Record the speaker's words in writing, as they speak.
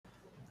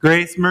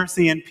Grace,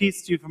 mercy, and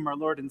peace to you from our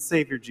Lord and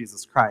Savior,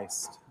 Jesus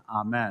Christ.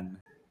 Amen.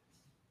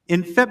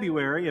 In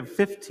February of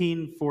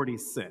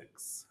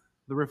 1546,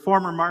 the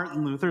reformer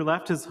Martin Luther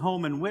left his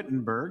home in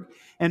Wittenberg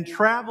and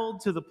traveled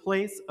to the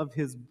place of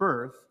his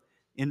birth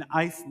in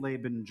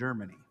Eisleben,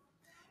 Germany.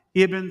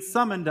 He had been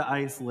summoned to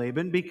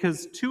Eisleben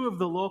because two of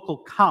the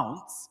local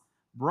counts,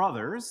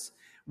 brothers,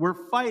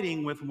 were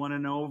fighting with one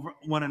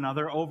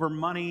another over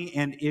money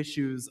and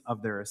issues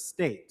of their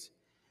estate.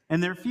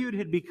 And their feud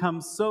had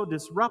become so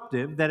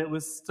disruptive that it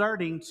was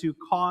starting to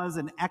cause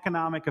an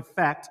economic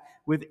effect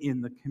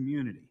within the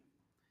community.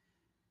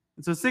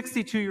 And so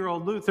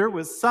 62-year-old Luther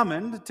was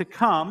summoned to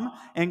come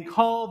and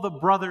call the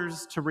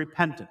brothers to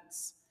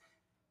repentance.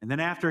 And then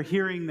after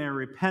hearing their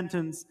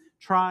repentance,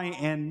 try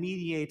and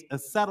mediate a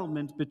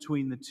settlement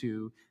between the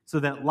two so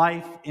that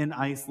life in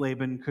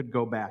Eisleben could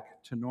go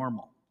back to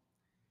normal.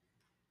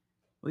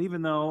 Well,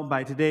 even though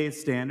by today's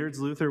standards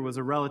Luther was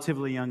a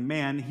relatively young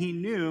man, he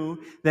knew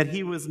that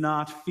he was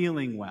not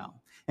feeling well.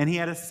 And he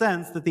had a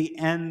sense that the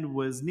end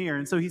was near.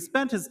 And so he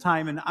spent his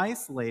time in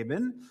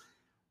Eisleben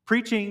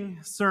preaching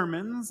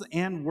sermons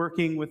and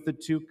working with the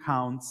two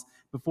counts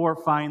before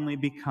finally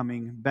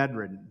becoming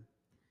bedridden.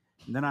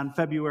 And then on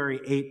February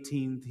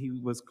 18th, he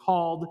was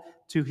called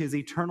to his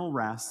eternal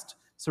rest,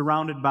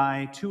 surrounded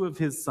by two of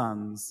his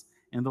sons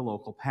and the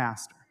local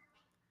pastor.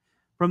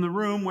 From the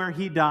room where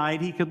he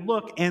died, he could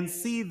look and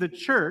see the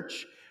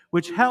church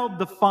which held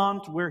the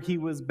font where he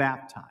was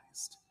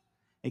baptized,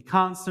 a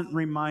constant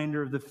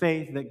reminder of the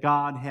faith that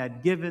God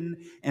had given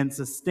and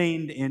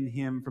sustained in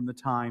him from the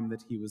time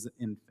that he was an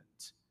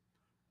infant.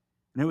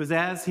 And it was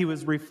as he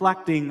was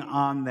reflecting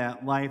on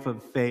that life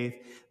of faith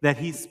that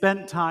he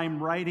spent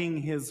time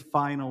writing his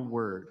final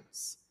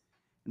words.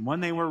 And when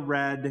they were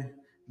read,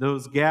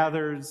 those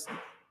gatherers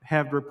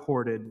have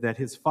reported that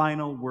his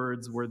final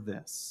words were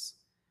this: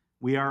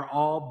 "We are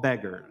all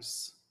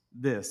beggars.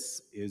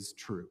 This is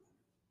true."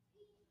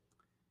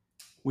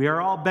 We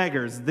are all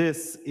beggars.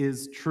 This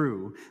is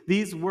true.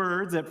 These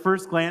words, at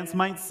first glance,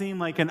 might seem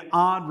like an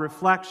odd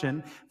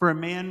reflection for a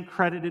man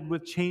credited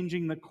with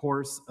changing the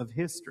course of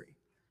history.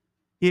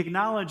 He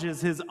acknowledges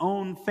his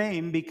own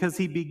fame because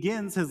he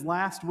begins his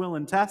last will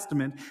and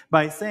testament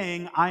by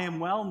saying, "I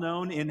am well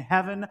known in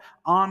heaven,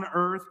 on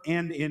earth,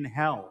 and in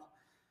hell."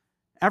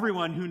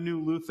 Everyone who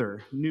knew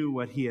Luther knew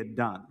what he had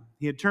done.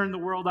 He had turned the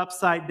world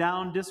upside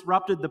down,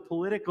 disrupted the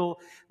political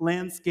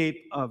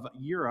landscape of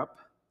Europe,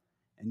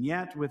 and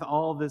yet with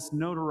all this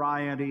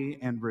notoriety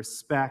and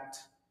respect,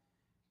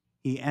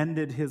 he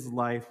ended his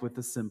life with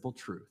the simple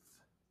truth: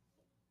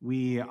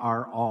 we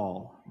are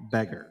all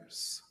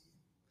beggars.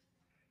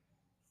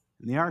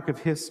 In the arc of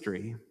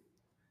history,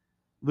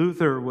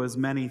 Luther was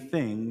many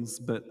things,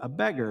 but a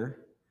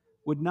beggar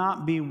would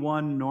not be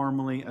one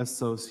normally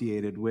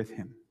associated with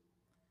him.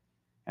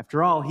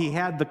 After all, he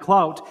had the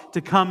clout to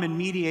come and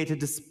mediate a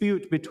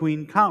dispute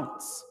between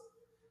counts,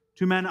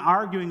 two men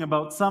arguing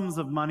about sums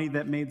of money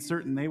that made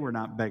certain they were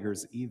not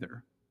beggars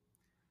either.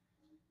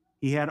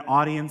 He had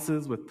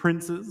audiences with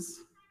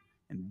princes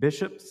and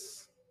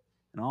bishops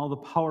and all the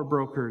power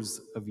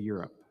brokers of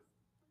Europe.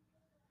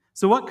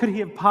 So what could he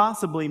have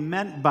possibly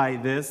meant by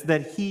this,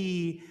 that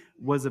he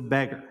was a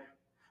beggar?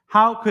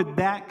 How could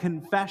that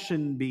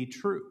confession be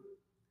true?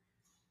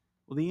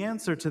 Well, the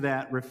answer to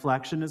that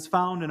reflection is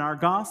found in our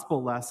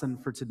gospel lesson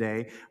for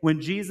today,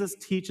 when Jesus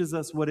teaches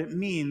us what it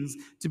means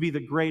to be the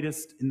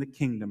greatest in the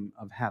kingdom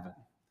of heaven.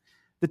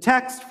 The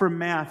text from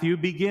Matthew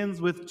begins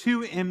with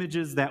two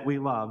images that we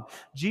love: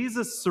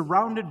 Jesus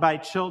surrounded by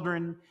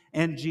children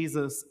and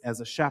Jesus as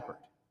a shepherd.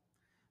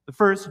 The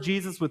first,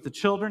 Jesus with the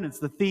children, it's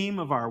the theme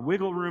of our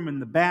wiggle room in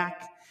the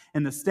back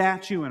and the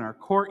statue in our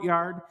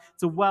courtyard.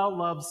 It's a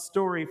well-loved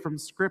story from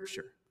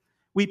Scripture.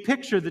 We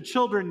picture the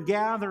children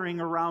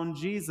gathering around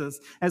Jesus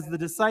as the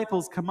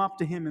disciples come up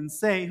to him and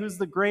say, "Who's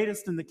the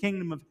greatest in the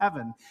kingdom of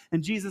heaven?"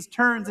 And Jesus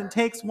turns and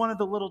takes one of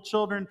the little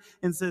children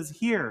and says,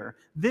 "Here,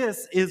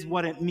 this is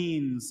what it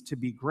means to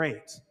be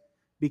great.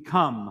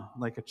 Become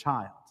like a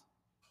child."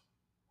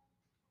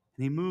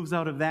 And he moves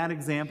out of that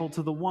example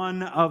to the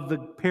one of the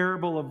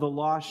parable of the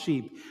lost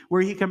sheep,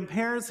 where he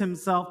compares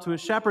himself to a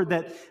shepherd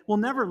that will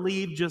never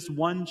leave just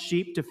one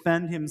sheep to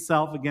fend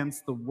himself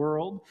against the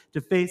world,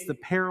 to face the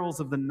perils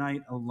of the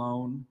night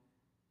alone.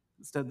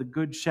 Instead, the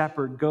good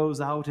shepherd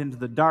goes out into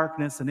the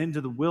darkness and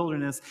into the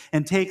wilderness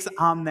and takes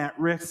on that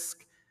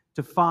risk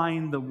to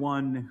find the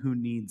one who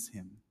needs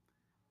him,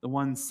 the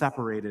one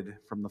separated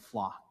from the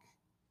flock.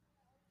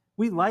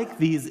 We like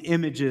these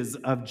images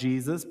of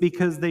Jesus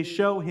because they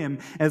show him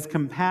as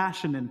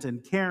compassionate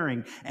and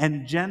caring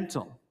and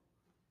gentle,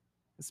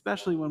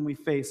 especially when we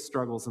face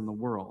struggles in the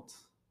world.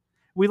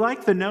 We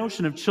like the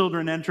notion of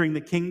children entering the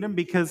kingdom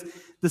because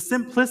the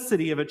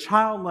simplicity of a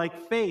childlike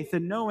faith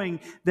and knowing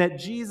that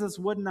Jesus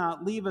would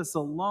not leave us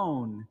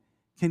alone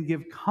can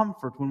give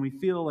comfort when we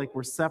feel like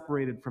we're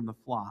separated from the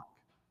flock.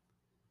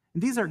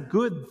 And these are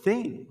good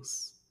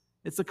things.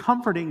 It's a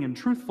comforting and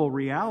truthful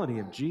reality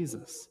of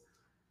Jesus,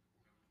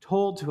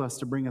 told to us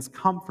to bring us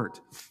comfort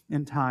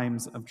in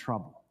times of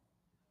trouble.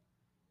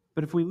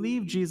 But if we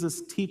leave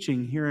Jesus'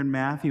 teaching here in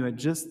Matthew at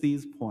just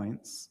these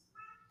points,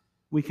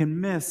 we can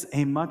miss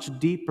a much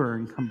deeper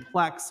and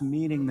complex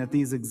meaning that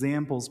these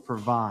examples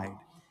provide.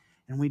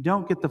 And we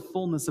don't get the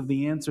fullness of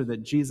the answer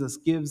that Jesus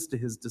gives to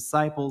his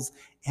disciples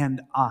and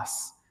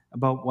us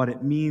about what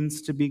it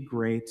means to be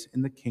great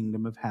in the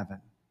kingdom of heaven.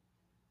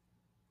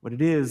 What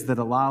it is that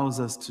allows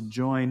us to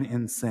join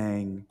in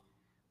saying,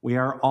 we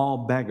are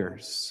all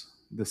beggars.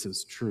 This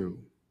is true.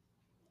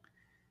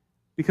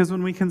 Because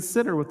when we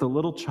consider what the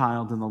little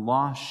child and the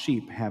lost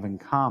sheep have in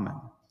common,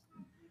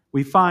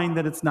 we find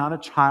that it's not a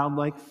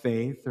childlike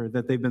faith or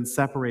that they've been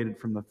separated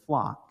from the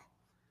flock.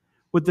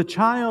 What the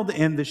child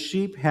and the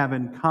sheep have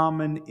in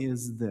common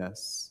is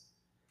this: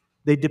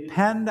 they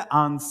depend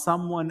on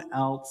someone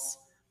else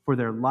for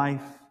their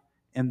life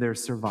and their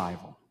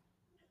survival.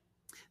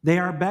 They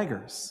are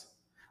beggars,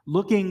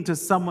 looking to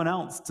someone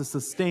else to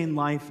sustain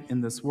life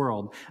in this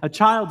world. A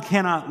child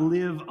cannot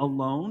live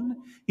alone.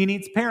 He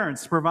needs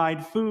parents to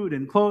provide food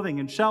and clothing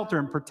and shelter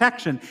and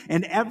protection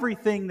and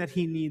everything that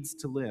he needs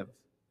to live.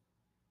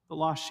 The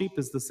lost sheep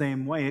is the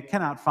same way. It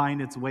cannot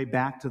find its way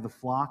back to the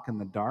flock in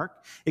the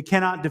dark. It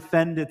cannot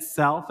defend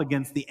itself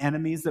against the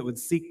enemies that would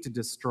seek to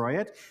destroy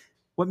it.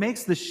 What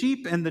makes the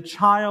sheep and the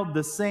child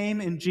the same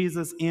in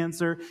Jesus'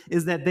 answer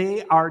is that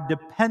they are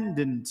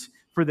dependent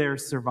for their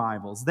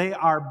survivals. They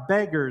are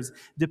beggars,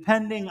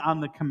 depending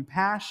on the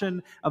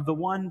compassion of the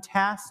one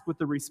tasked with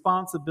the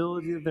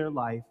responsibility of their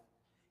life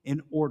in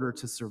order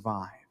to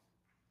survive.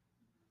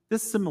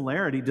 This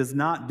similarity does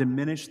not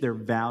diminish their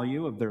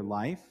value of their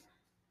life.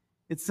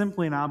 It's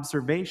simply an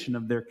observation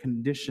of their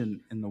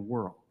condition in the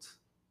world.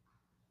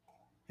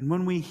 And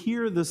when we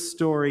hear the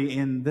story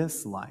in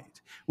this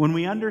light, when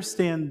we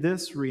understand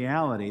this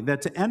reality,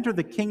 that to enter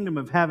the kingdom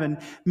of heaven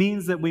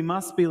means that we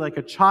must be like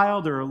a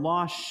child or a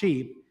lost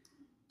sheep,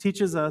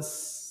 teaches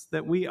us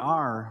that we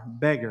are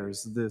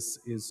beggars. This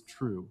is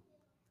true.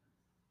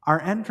 Our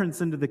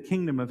entrance into the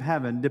kingdom of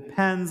heaven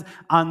depends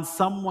on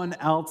someone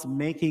else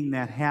making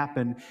that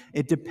happen.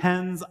 It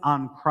depends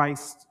on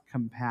Christ's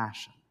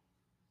compassion.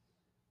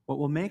 What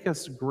will make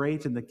us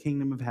great in the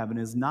kingdom of heaven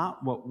is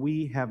not what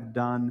we have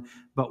done,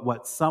 but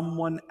what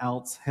someone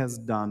else has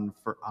done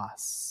for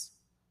us.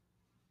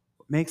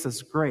 What makes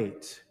us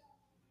great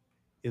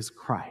is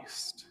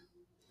Christ.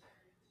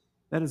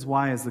 That is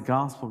why, as the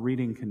gospel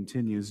reading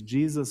continues,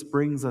 Jesus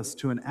brings us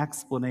to an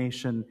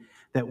explanation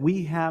that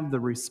we have the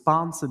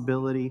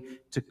responsibility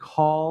to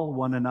call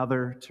one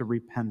another to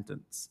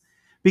repentance.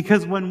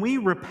 Because when we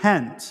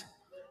repent,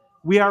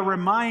 we are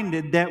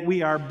reminded that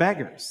we are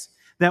beggars.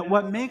 That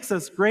what makes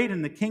us great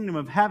in the kingdom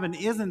of heaven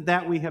isn't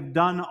that we have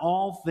done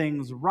all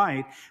things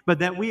right, but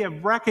that we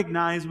have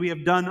recognized we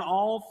have done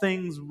all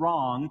things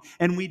wrong,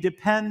 and we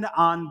depend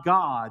on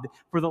God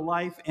for the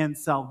life and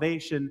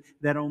salvation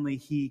that only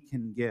He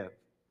can give.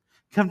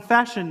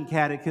 Confession,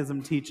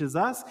 Catechism teaches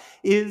us,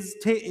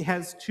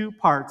 has two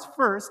parts.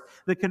 First,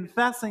 the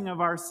confessing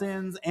of our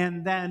sins,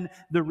 and then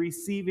the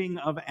receiving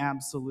of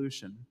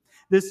absolution.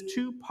 This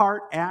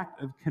two-part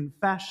act of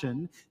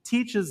confession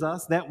teaches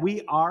us that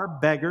we are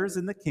beggars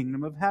in the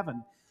kingdom of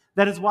heaven.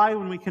 That is why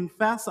when we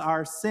confess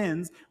our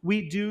sins,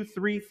 we do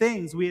three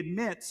things. We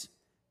admit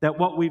that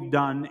what we've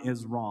done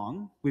is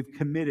wrong. We've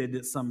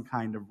committed some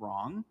kind of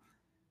wrong.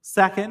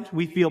 Second,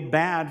 we feel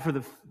bad for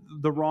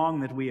the wrong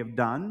that we have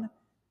done.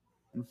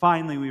 And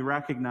finally, we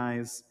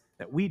recognize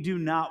that we do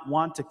not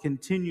want to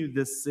continue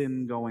this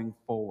sin going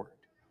forward.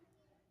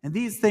 And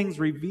these things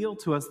reveal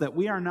to us that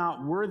we are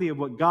not worthy of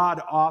what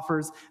God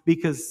offers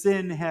because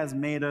sin has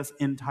made us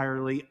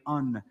entirely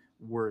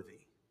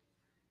unworthy.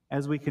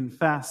 As we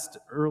confessed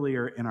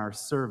earlier in our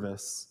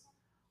service,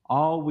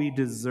 all we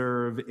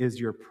deserve is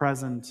your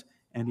present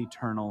and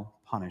eternal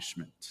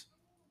punishment.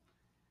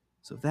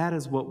 So that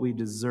is what we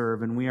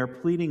deserve, and we are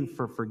pleading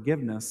for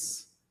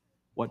forgiveness.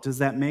 What does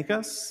that make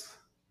us?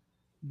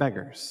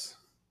 Beggars.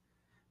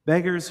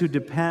 Beggars who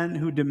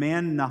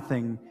demand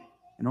nothing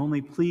and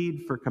only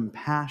plead for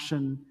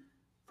compassion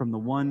from the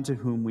one to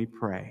whom we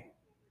pray.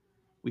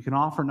 We can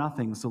offer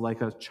nothing, so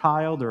like a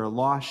child or a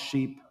lost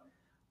sheep,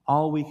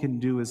 all we can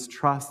do is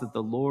trust that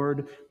the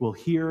Lord will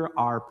hear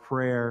our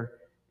prayer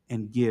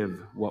and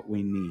give what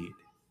we need.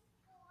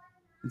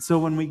 And so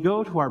when we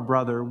go to our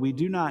brother, we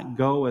do not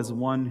go as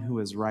one who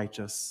is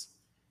righteous,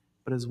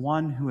 but as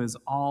one who has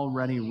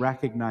already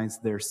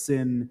recognized their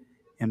sin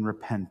and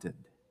repented.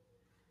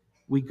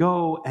 We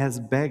go as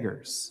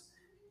beggars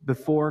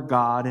before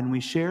God, and we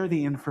share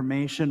the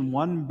information,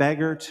 one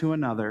beggar to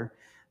another,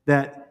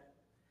 that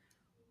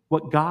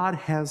what God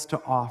has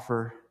to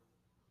offer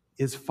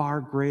is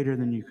far greater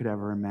than you could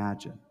ever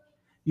imagine.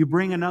 You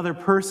bring another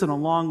person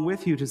along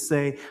with you to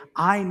say,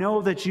 I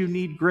know that you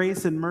need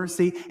grace and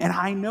mercy, and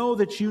I know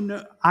that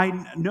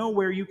I know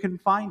where you can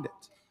find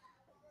it,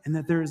 and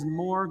that there is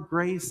more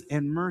grace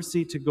and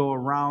mercy to go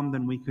around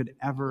than we could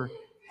ever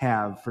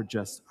have for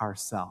just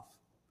ourselves.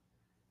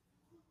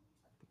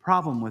 The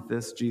problem with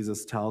this,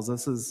 Jesus tells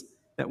us, is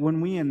that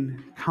when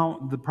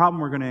the problem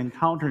we're going to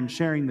encounter in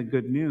sharing the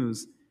good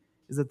news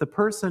is that the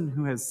person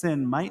who has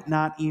sinned might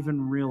not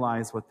even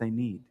realize what they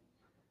need.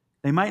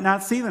 They might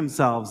not see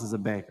themselves as a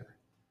beggar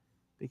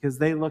because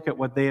they look at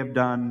what they have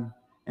done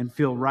and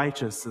feel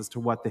righteous as to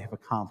what they have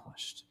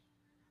accomplished.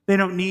 They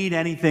don't need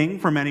anything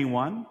from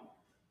anyone.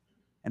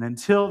 And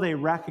until they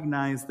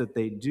recognize that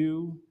they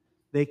do,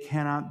 they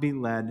cannot be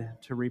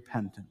led to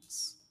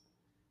repentance.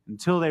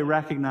 Until they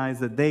recognize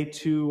that they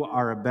too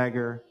are a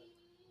beggar,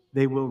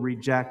 they will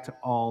reject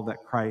all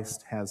that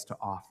Christ has to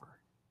offer.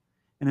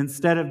 And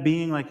instead of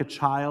being like a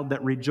child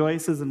that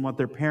rejoices in what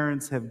their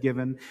parents have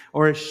given,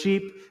 or a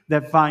sheep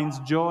that finds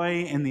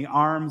joy in the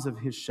arms of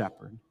his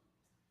shepherd,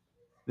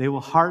 they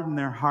will harden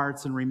their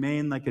hearts and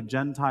remain like a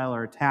Gentile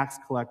or a tax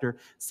collector,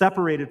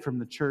 separated from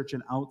the church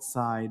and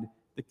outside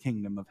the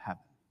kingdom of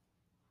heaven.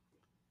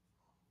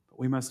 But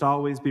we must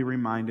always be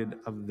reminded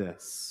of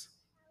this.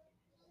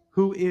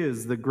 Who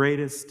is the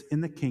greatest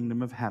in the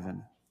kingdom of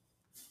heaven?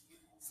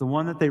 It's the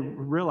one that they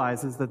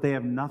realizes that they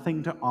have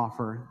nothing to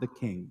offer the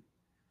king.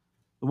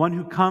 The one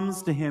who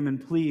comes to him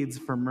and pleads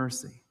for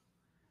mercy.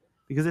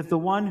 Because if the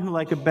one who,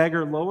 like a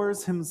beggar,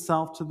 lowers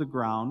himself to the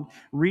ground,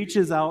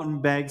 reaches out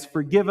and begs,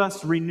 "Forgive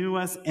us, renew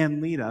us,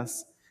 and lead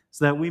us,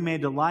 so that we may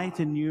delight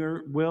in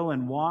your will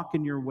and walk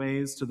in your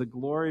ways to the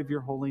glory of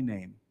your holy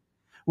name."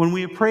 When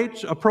we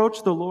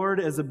approach the Lord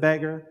as a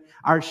beggar,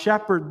 our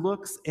shepherd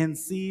looks and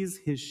sees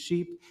his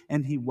sheep,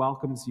 and he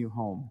welcomes you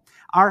home.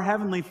 Our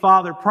Heavenly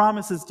Father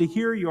promises to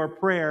hear your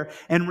prayer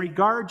and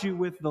regard you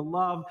with the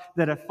love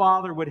that a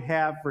father would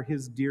have for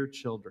his dear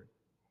children.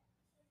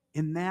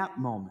 In that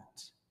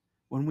moment,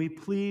 when we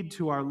plead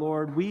to our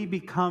Lord, we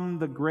become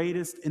the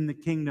greatest in the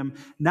kingdom,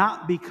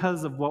 not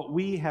because of what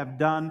we have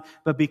done,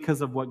 but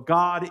because of what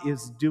God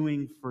is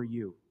doing for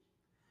you.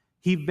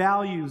 He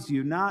values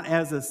you not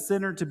as a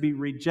sinner to be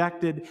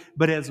rejected,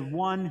 but as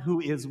one who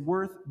is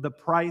worth the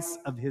price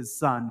of his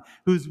Son,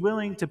 who's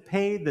willing to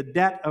pay the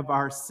debt of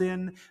our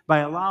sin by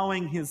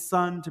allowing his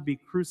Son to be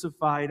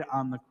crucified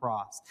on the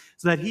cross,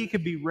 so that he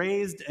could be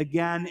raised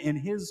again, and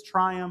his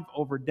triumph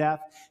over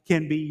death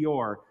can be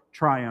your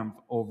triumph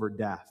over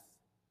death.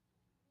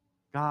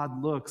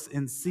 God looks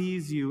and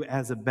sees you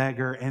as a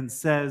beggar and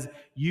says,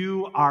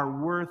 "You are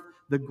worth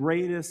the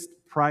greatest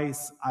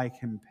price I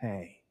can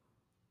pay.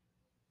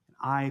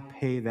 I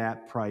pay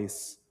that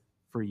price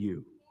for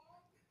you.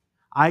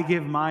 I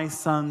give my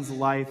Son's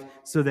life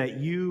so that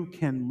you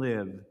can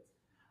live.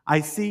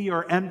 I see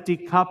your empty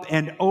cup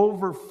and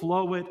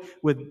overflow it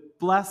with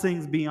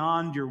blessings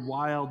beyond your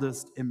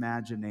wildest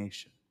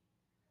imagination.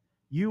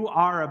 You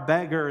are a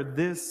beggar,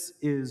 this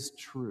is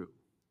true.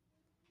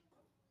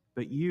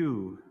 But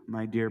you,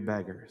 my dear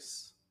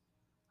beggars,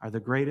 are the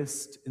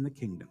greatest in the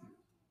kingdom."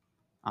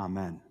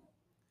 Amen.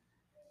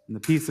 And the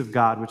peace of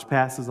God, which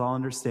passes all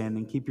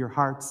understanding, keep your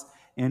hearts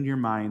and your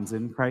minds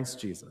in Christ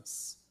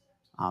Jesus.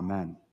 Amen.